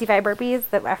 365 burpees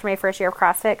after my first year of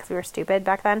CrossFit because we were stupid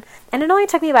back then. And it only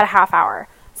took me about a half hour.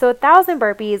 So 1,000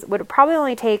 burpees would probably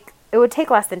only take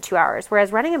less than 2 hours.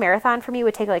 Whereas running a marathon for me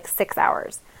would take like 6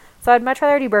 hours. So I'd much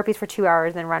rather do burpees for 2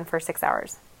 hours than run for 6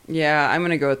 hours. Yeah, I'm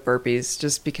going to go with burpees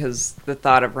just because the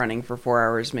thought of running for 4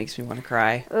 hours makes me want to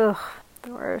cry. Ugh,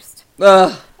 the worst.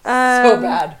 Ugh, so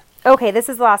bad. Okay, this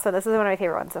is the last one. This is one of my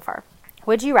favorite ones so far.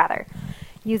 Would you rather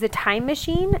use a time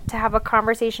machine to have a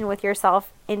conversation with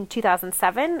yourself in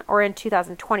 2007 or in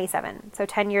 2027? So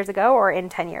 10 years ago or in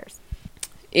 10 years?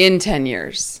 In 10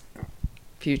 years.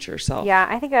 Future self. Yeah,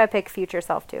 I think I would pick future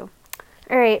self too.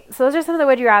 All right, so those are some of the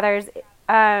would you rathers.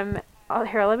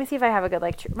 Here, let me see if I have a good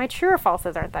my true or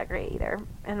falses aren't that great either,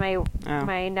 and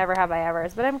my never have I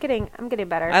ever's, but I'm getting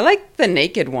better. I like the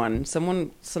naked one.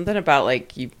 Something about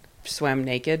like you swam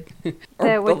naked. Or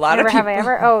a lot never of people. Have I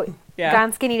ever? Oh, yeah.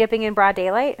 Gone skinny dipping in broad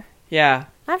daylight. Yeah.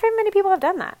 Not very many people have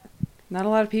done that. Not a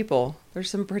lot of people. There's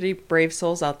some pretty brave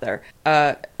souls out there.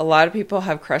 A lot of people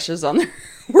have crushes on their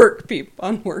work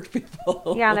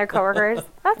people. Yeah, on their coworkers.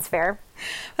 That's fair.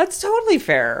 That's totally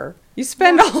fair. You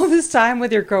spend all this time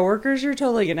with your coworkers, you're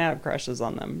totally gonna have crushes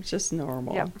on them. It's just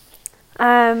normal.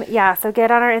 Yep. Yeah. So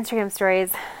get on our Instagram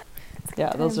stories.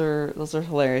 Yeah, those are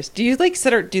hilarious. Do you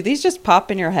do these just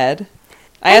pop in your head?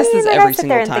 I ask this every single time. I sit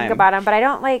there and think about them, but I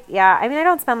don't I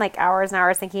don't spend like hours and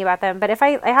hours thinking about them. But if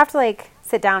I have to like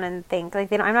sit down and think,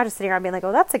 like I'm not just sitting around being like,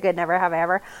 oh, that's a good never have I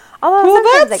ever. Although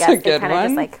sometimes I guess they kind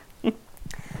of just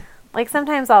like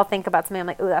sometimes I'll think about something. I'm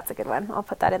like, oh, that's a good one. I'll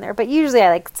put that in there. But usually I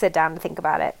like sit down and think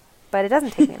about it. But it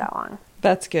doesn't take me that long.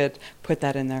 That's good. Put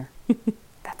that in there.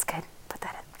 That's good. Put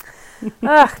that in.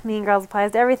 Ugh, Mean Girls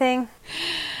applies to everything.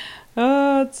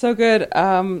 Oh, it's so good.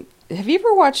 Have you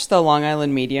ever watched The Long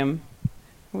Island Medium?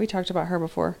 We talked about her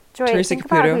before. Joy, Teresa think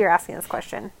Caputo. about who you're asking this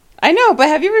question. I know, but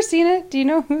have you ever seen it? Do you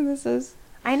know who this is?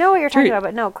 I know what you're talking about,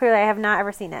 but no, clearly I have not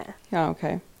ever seen it. Oh,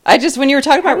 okay. When you were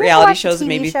talking about reality shows,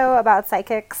 maybe a show about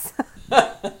psychics.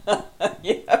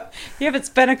 Yeah. You haven't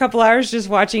spent a couple hours just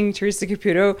watching Teresa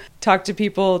Caputo talk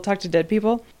to dead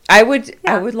people. I would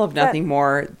love nothing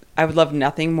more. I would love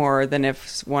nothing more than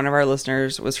if one of our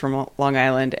listeners was from Long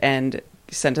Island and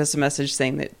sent us a message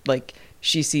saying that like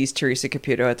she sees Teresa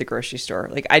Caputo at the grocery store.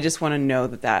 Like, I just want to know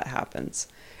that happens.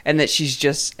 And that she's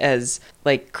just as,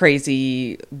 like,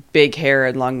 crazy, big hair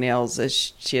and long nails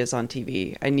as she is on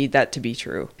TV. I need that to be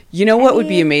true. You know what would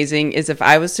be amazing is if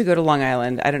I was to go to Long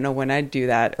Island, I don't know when I'd do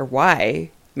that or why.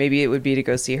 Maybe it would be to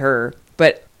go see her.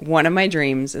 But one of my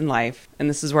dreams in life, and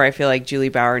this is where I feel like Julie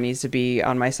Bauer needs to be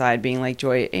on my side, being like,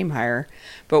 Joy, aim higher.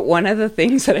 But one of the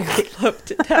things that I would love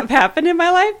to have happen in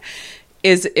my life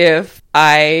is if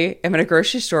I am at a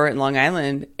grocery store in Long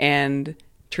Island and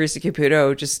Teresa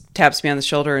Caputo just taps me on the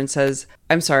shoulder and says,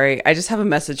 I'm sorry, I just have a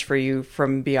message for you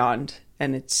from beyond,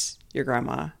 and it's your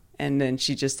grandma. And then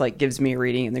she just like gives me a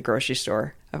reading in the grocery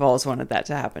store. I've always wanted that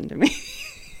to happen to me.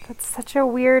 That's such a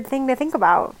weird thing to think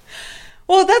about.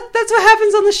 Well, that's what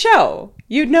happens on the show.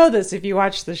 You'd know this if you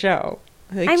watched the show.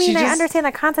 Like, I mean, I understand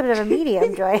the concept of a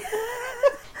medium, Joy.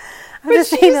 I'm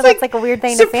just saying that's like a weird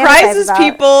thing to fantasize about. Surprises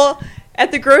people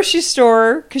at the grocery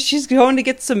store because she's going to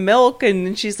get some milk, and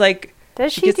then she's like,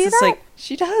 does she do that?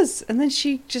 She does. And then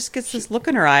she just gets this look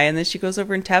in her eye, and then she goes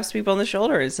over and taps people on the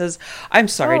shoulder and says, I'm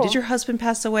sorry, did your husband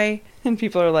pass away? And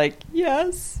people are like,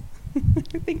 yes.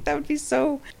 I think that would be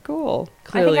so cool.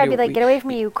 Clearly, I think I'd be like, get away from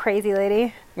me, you crazy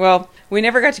lady. Well, we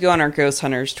never got to go on our Ghost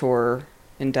Hunters tour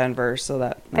in Denver, so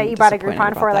that you bought a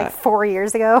Groupon for like 4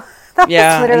 years ago.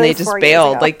 Yeah, and they just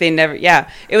bailed. Like they never. Yeah,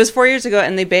 it was 4 years ago,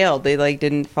 and they bailed. They like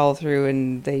didn't follow through,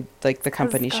 and they like the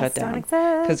company shut down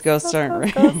because ghosts aren't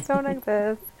real. Ghosts don't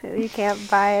exist. You can't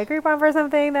buy a Groupon for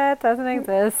something that doesn't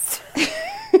exist.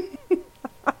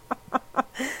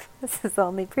 This This is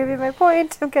only proving my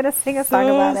point. I'm going to sing a song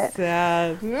about it.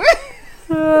 Sad.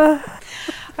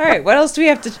 All right, what else do we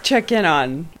have to check in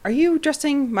on? Are you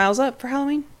dressing Miles up for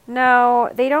Halloween?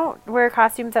 No, they don't wear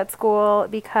costumes at school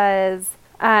because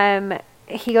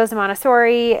he goes to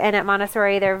Montessori, and at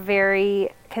Montessori they're very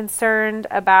concerned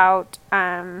about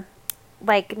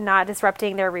like not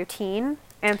disrupting their routine.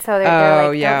 And so they're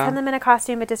like, don't send them in a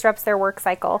costume. It disrupts their work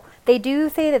cycle. They do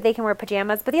say that they can wear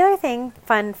pajamas. But the other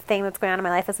fun thing that's going on in my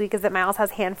life this week is that Miles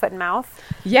has hand, foot, and mouth.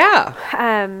 Yeah.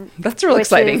 That's real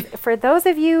exciting. For those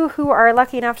of you who are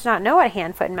lucky enough to not know what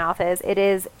hand, foot, and mouth is, it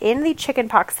is in the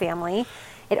chickenpox family.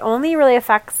 It only really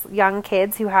affects young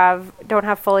kids who don't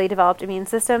have fully developed immune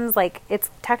systems. Like,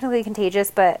 it's technically contagious,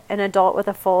 but an adult with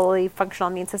a fully functional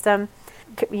immune system,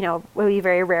 you know, would be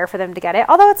very rare for them to get it.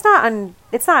 Although it's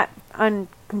not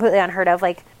completely unheard of.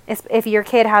 Like, if your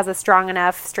kid has a strong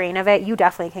enough strain of it, you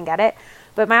definitely can get it.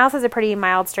 But Miles has a pretty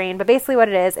mild strain. But basically what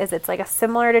it is it's like a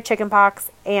similar to chickenpox,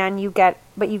 and you get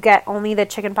only the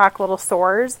chickenpox little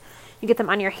sores. You get them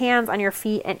on your hands, on your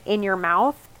feet, and in your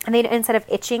mouth. And they, instead of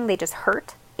itching, they just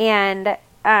hurt. And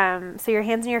so your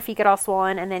hands and your feet get all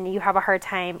swollen, and then you have a hard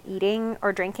time eating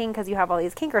or drinking because you have all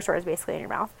these canker sores basically in your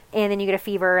mouth. And then you get a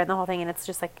fever and the whole thing, and it's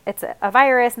just like, it's a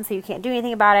virus, and so you can't do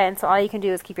anything about it. And so all you can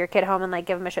do is keep your kid home and like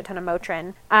give them a shit ton of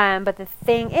Motrin. But the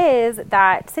thing is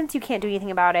that since you can't do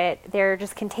anything about it, they're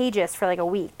just contagious for like a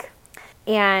week.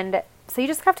 And so you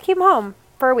just have to keep them home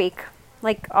for a week.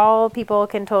 Like all people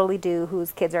can totally do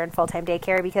whose kids are in full-time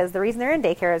daycare, because the reason they're in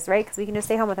daycare is, right, because we can just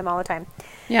stay home with them all the time.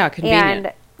 Yeah, convenient.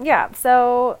 And yeah,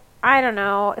 so I don't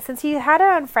know. Since he had it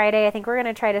on Friday, I think we're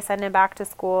going to try to send him back to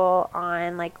school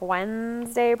on like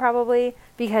Wednesday probably,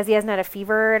 because he hasn't had a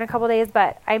fever in a couple days.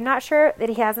 But I'm not sure that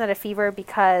he hasn't had a fever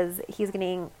because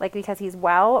because he's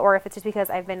well, or if it's just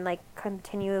because I've been like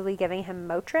continually giving him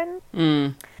Motrin.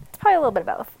 It's probably a little bit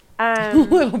of both. A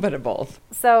little bit of both.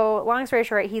 So long story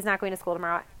short, he's not going to school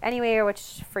tomorrow anyway,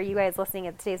 which for you guys listening,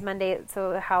 today's Monday,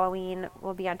 so Halloween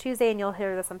will be on Tuesday and you'll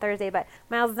hear this on Thursday. But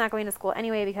Miles is not going to school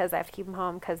anyway because I have to keep him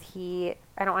home because I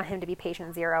don't want him to be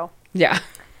patient zero. Yeah.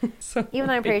 So even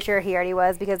though I'm pretty sure he already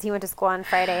was, because he went to school on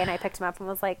Friday and I picked him up and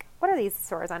was like, what are these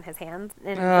sores on his hands?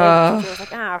 And he was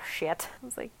like, oh shit. I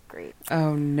was like, great.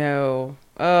 Oh no.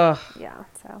 Ugh. Yeah.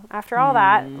 So after all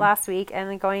that last week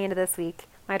and then going into this week,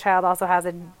 my child also has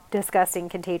a disgusting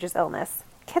contagious illness.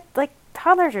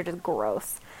 Toddlers are just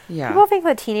gross. Yeah. People think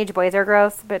that teenage boys are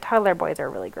gross, but toddler boys are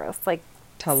really gross. Like,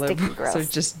 toddler boys are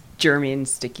just germy and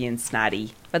sticky and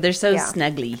snotty. But they're so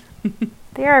snuggly.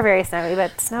 They are very snuggly,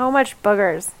 but so much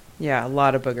boogers. Yeah, a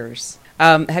lot of boogers.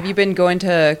 Have you been going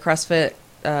to CrossFit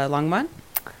Longmont?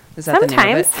 Is that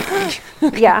sometimes. the name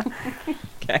of it? Yeah.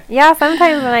 Okay. Yeah,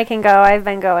 sometimes when I can go, I've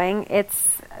been going.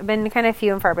 It's been kind of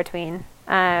few and far between.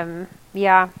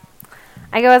 Yeah.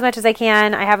 I go as much as I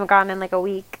can. I haven't gone in like a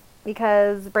week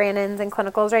because Brandon's in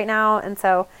clinicals right now. And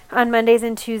so on Mondays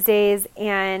and Tuesdays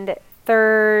and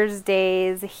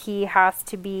Thursdays, he has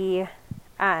to be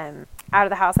out of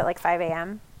the house at like 5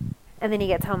 a.m. And then he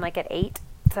gets home like at 8.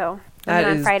 So and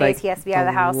then on Fridays, he has to be out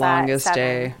of the house at 7.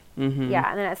 Day. Mm-hmm. Yeah,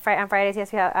 and then on Fridays, he has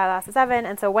to be out of the house at 7.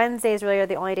 And so Wednesdays really are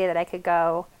the only day that I could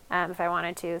go. If I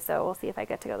wanted to, so we'll see if I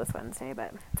get to go this Wednesday.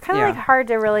 But it's kind of like hard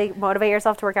to really motivate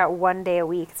yourself to work out one day a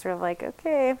week. It's sort of like,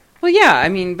 okay. Well, yeah, I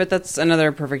mean, but that's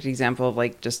another perfect example of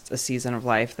like just a season of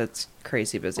life that's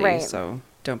crazy busy. Right. So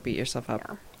don't beat yourself up.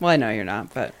 Yeah. Well, I know you're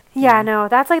not, but yeah, no,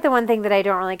 that's like the one thing that I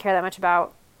don't really care that much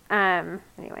about.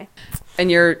 Anyway.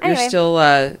 And you're still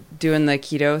doing the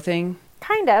keto thing?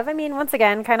 Kind of. I mean, once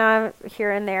again, kind of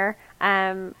here and there.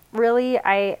 Really,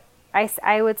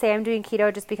 I would say I'm doing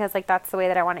keto just because like that's the way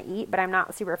that I want to eat, but I'm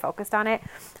not super focused on it.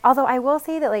 Although I will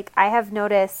say that like I have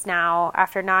noticed now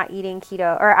after not eating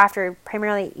keto, or after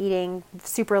primarily eating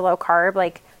super low carb,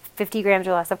 like 50 grams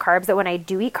or less of carbs, that when I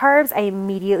do eat carbs, I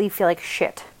immediately feel like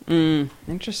shit.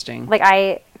 Interesting. Like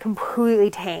I completely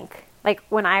tank. Like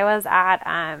when I was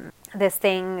at this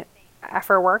thing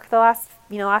for work last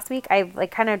week, I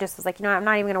like kind of just was like, I'm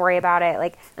not even going to worry about it.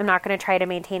 Like, I'm not going to try to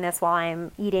maintain this while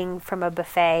I'm eating from a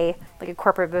buffet, like a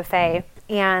corporate buffet.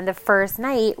 And the first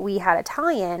night we had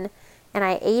Italian and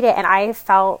I ate it and I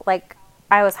felt like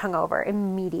I was hungover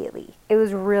immediately. It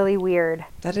was really weird.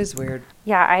 That is weird.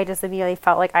 Yeah, I just immediately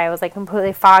felt like I was like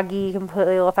completely foggy,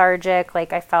 completely lethargic.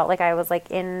 Like I felt like I was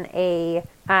like in a,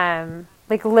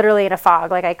 like literally in a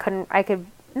fog. Like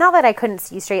not that I couldn't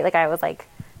see straight, like I was like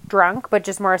drunk, but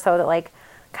just more so that like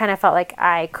kind of felt like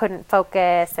I couldn't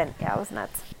focus, and yeah, it was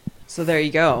nuts. So there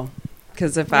you go.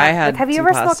 Because if I had, like, have you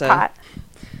ever smoked pot?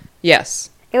 Yes.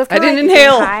 It was I didn't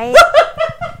inhale.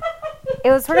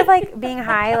 It was sort of like being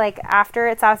high, like after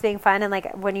it stops being fun, and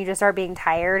like when you just start being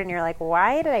tired and you're like,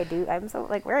 why did I do, I'm so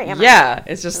like, where am I? Yeah,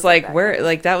 it's just like, where,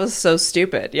 like, that was so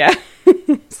stupid. Yeah.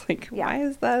 It's like, why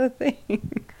is that a thing?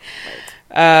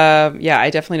 Right. Yeah, I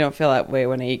definitely don't feel that way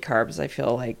when I eat carbs. I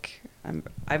feel like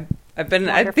I've been, wonderful.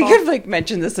 I think I've like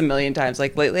mentioned this a million times.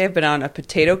 Like lately I've been on a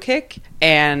potato kick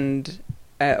and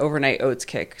overnight oats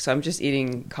kick. So I'm just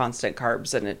eating constant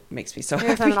carbs and it makes me so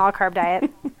happy. You're on an all carb diet.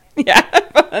 Yeah,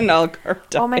 an all carb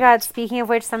diet. Oh my God. Speaking of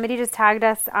which, somebody just tagged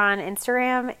us on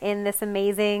Instagram in this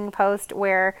amazing post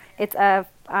where it's a,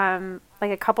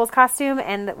 like a couple's costume,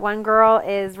 and one girl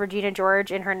is Regina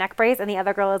George in her neck brace and the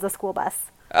other girl is a school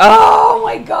bus. Oh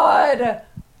my God.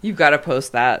 You've got to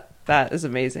post that. That is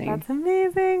amazing. That's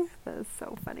amazing. That is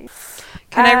so funny.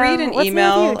 Can I read an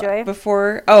email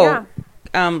before? Oh,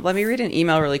 yeah. Let me read an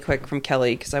email really quick from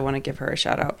Kelly because I want to give her a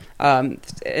shout out.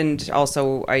 And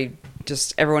also,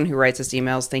 everyone who writes us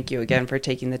emails, thank you again for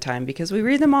taking the time because we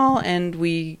read them all and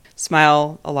we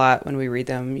smile a lot when we read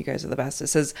them. You guys are the best.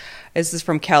 This is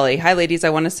from Kelly. Hi, ladies. I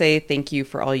want to say thank you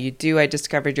for all you do. I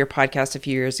discovered your podcast a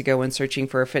few years ago when searching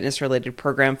for a fitness-related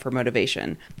program for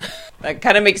motivation. That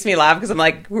kind of makes me laugh because I'm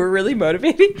like, we're really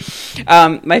motivating.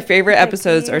 My favorite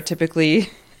episodes are typically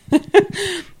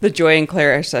the Joy and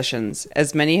Claire sessions.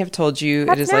 As many have told you,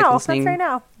 it is like listening. That's right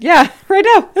now. Yeah, right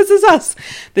now. This is us.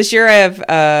 This year I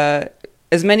have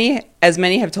as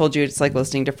many have told you it's like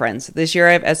listening to friends. This year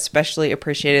I've especially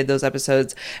appreciated those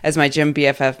episodes as my gym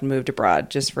BFF moved abroad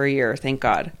just for a year. Thank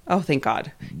God. Oh, thank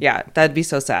God. Yeah, that'd be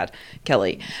so sad.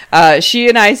 Kelly. She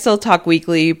and I still talk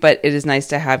weekly, but it is nice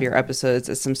to have your episodes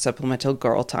as some supplemental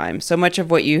girl time. So much of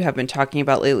what you have been talking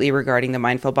about lately regarding the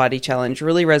Mindful Body Challenge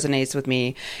really resonates with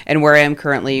me and where I am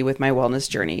currently with my wellness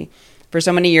journey. For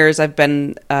so many years, I've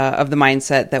been of the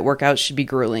mindset that workouts should be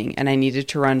grueling, and I needed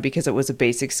to run because it was a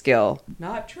basic skill.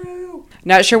 Not true.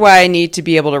 Not sure why I need to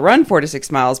be able to run 4 to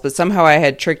 6 miles, but somehow I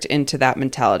had tricked into that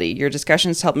mentality. Your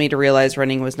discussions helped me to realize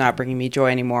running was not bringing me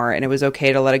joy anymore, and it was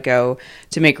okay to let it go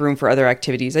to make room for other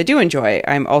activities I do enjoy.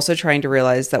 I'm also trying to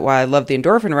realize that while I love the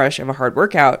endorphin rush of a hard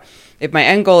workout, if my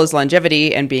end goal is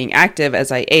longevity and being active as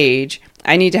I age,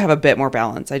 I need to have a bit more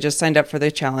balance. I just signed up for the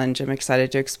challenge. I'm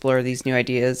excited to explore these new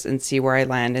ideas and see where I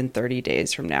land in 30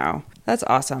 days from now. That's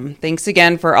awesome. Thanks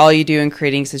again for all you do in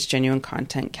creating such genuine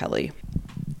content, Kelly.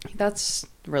 That's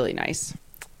really nice.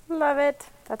 Love it.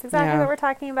 That's exactly what we're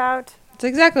talking about. It's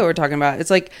exactly what we're talking about.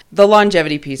 It's like the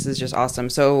longevity piece is just awesome.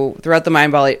 So throughout the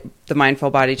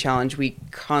Mindful Body Challenge, we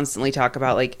constantly talk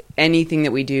about like anything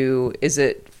that we do. Is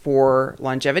it for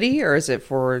longevity or is it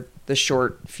for the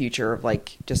short future of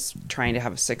like just trying to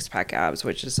have 6-pack abs,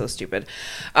 which is so stupid.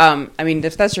 I mean,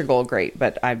 if that's your goal, great.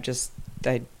 But I'm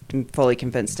fully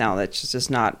convinced now that's just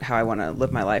not how I want to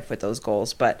live my life with those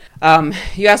goals. But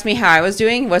you asked me how I was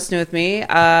doing. What's new with me?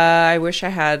 I wish I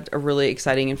had a really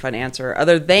exciting and fun answer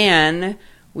other than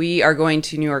we are going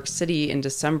to New York City in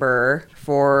December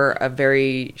for a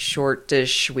very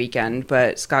short-ish weekend.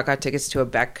 But Scott got tickets to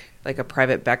a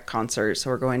private Beck concert. So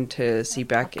we're going to see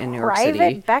Beck in New York City.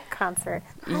 Private Beck concert.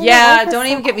 Yeah, don't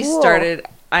even get me started.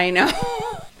 I know.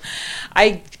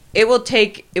 It would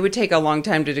take a long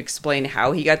time to explain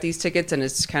how he got these tickets, and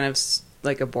it's kind of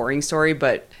like a boring story,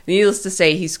 but needless to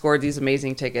say, he scored these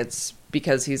amazing tickets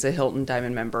because he's a Hilton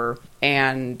Diamond member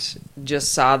and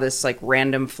just saw this like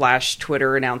random flash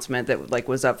Twitter announcement that like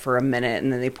was up for a minute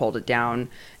and then they pulled it down.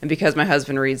 And because my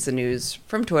husband reads the news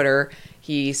from Twitter,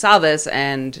 he saw this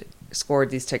and scored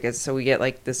these tickets. So we get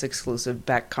like this exclusive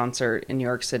Beck concert in New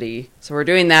York City. So we're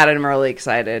doing that and I'm really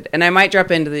excited. And I might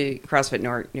drop into the CrossFit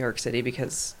New York City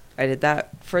because I did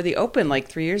that for the Open like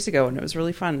 3 years ago and it was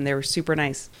really fun and they were super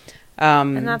nice.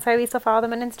 And that's why we still follow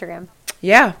them on Instagram.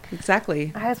 Yeah,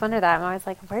 exactly. I always wonder that. I'm always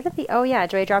like, where did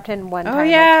Joy dropped in one time like 3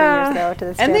 years ago to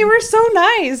this gym. And they were so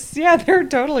nice. Yeah, they're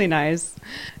totally nice.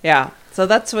 Yeah, so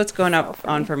that's what's going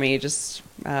on for me. Just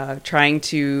trying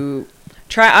to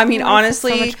I mean,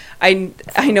 honestly, I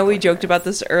know we joked about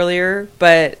this earlier,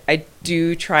 but I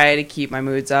do try to keep my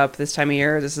moods up this time of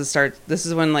year. This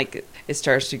is when like it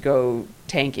starts to go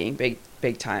tanking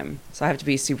big time. So I have to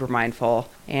be super mindful.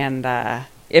 And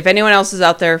if anyone else is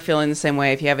out there feeling the same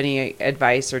way, if you have any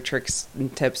advice or tricks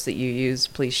and tips that you use,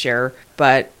 please share.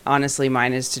 But honestly,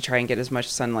 mine is to try and get as much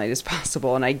sunlight as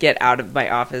possible. And I get out of my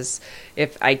office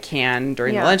if I can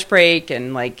during the lunch break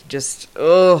and like just,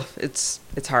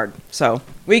 it's hard. So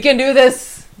we can do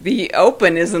this. The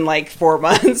Open is in like 4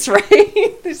 months,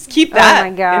 right? Just keep that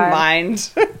in mind.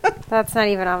 That's not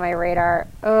even on my radar.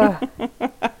 Ugh.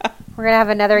 We're going to have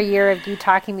another year of you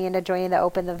talking me into joining the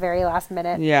Open the very last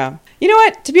minute. Yeah. You know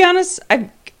what? To be honest,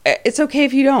 it's okay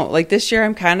if you don't. Like this year,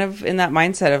 I'm kind of in that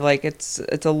mindset of like, it's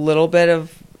a little bit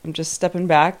of I'm just stepping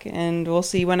back, and we'll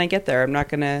see when I get there. I'm not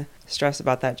going to stress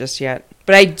about that just yet.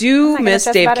 But I do miss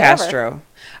Dave Castro.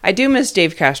 I do miss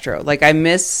Dave Castro. Like, I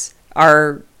miss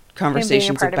our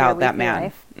conversations about that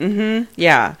man.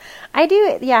 Yeah. I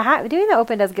do. Yeah. Doing the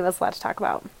open does give us a lot to talk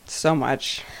about. So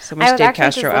much Dave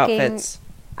Castro outfits.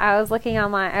 I was looking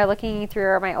online, looking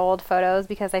through my old photos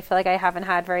because I feel like I haven't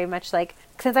had very much, like,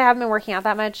 since I haven't been working out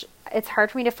that much, it's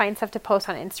hard for me to find stuff to post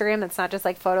on Instagram that's not just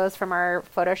like photos from our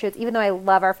photo shoots. Even though I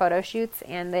love our photo shoots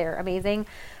and they're amazing,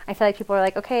 I feel like people are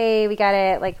like, okay, we got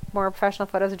it, like more professional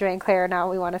photos of Joy and Claire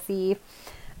now we want to see.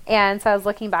 And so I was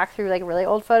looking back through like really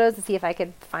old photos to see if I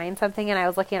could find something, and I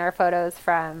was looking at our photos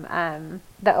from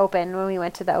the open, when we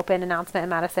went to the open announcement in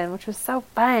Madison, which was so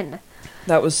fun.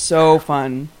 That was so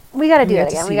fun. We got to do it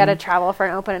again. We got to travel for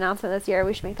an open announcement this year.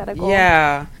 We should make that a goal.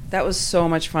 Yeah, that was so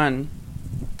much fun.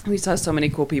 We saw so many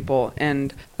cool people,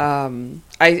 and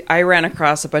I ran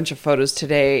across a bunch of photos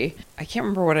today. I can't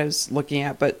remember what I was looking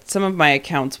at, but some of my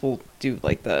accounts will do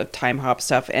like the time hop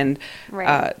stuff, and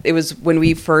it was when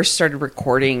we first started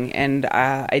recording, and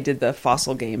I did the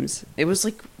fossil games. It was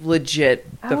like legit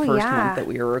the first month that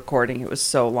we were recording. It was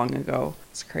so long ago.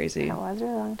 It's crazy. It was a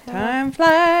really long time. Time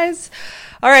flies.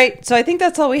 All right, so I think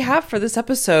that's all we have for this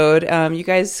episode. You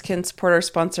guys can support our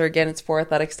sponsor. Again, it's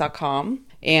forathletics.com.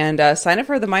 And sign up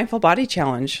for the Mindful Body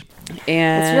Challenge.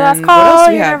 And it's your last call. What else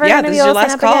do we You're have? never Yeah, gonna this be is your able to last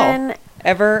sign up call. again.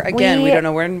 Ever again. We don't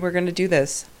know when we're going to do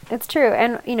this. It's true.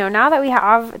 And, you know, now that we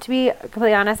have, to be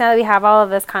completely honest, now that we have all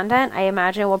of this content, I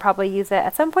imagine we'll probably use it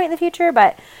at some point in the future,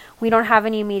 but we don't have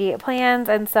any immediate plans.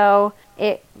 And so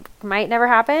it might never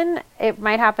happen. It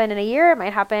might happen in a year. It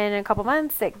might happen in a couple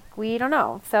months. We don't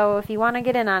know. So if you want to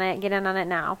get in on it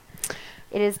now.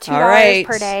 It is $2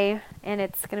 per day, and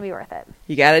it's going to be worth it.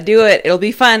 You got to do it. It'll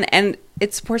be fun, and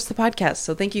it supports the podcast.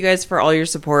 So thank you guys for all your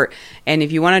support. And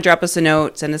if you want to drop us a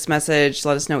note, send us a message,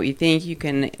 let us know what you think, you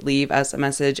can leave us a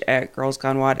message at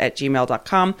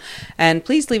girlsgonewad@gmail.com. And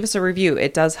please leave us a review.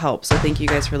 It does help. So thank you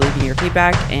guys for leaving your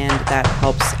feedback, and that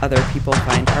helps other people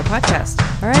find our podcast.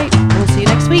 All right. We'll see you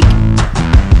next week.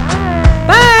 Bye.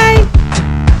 Bye.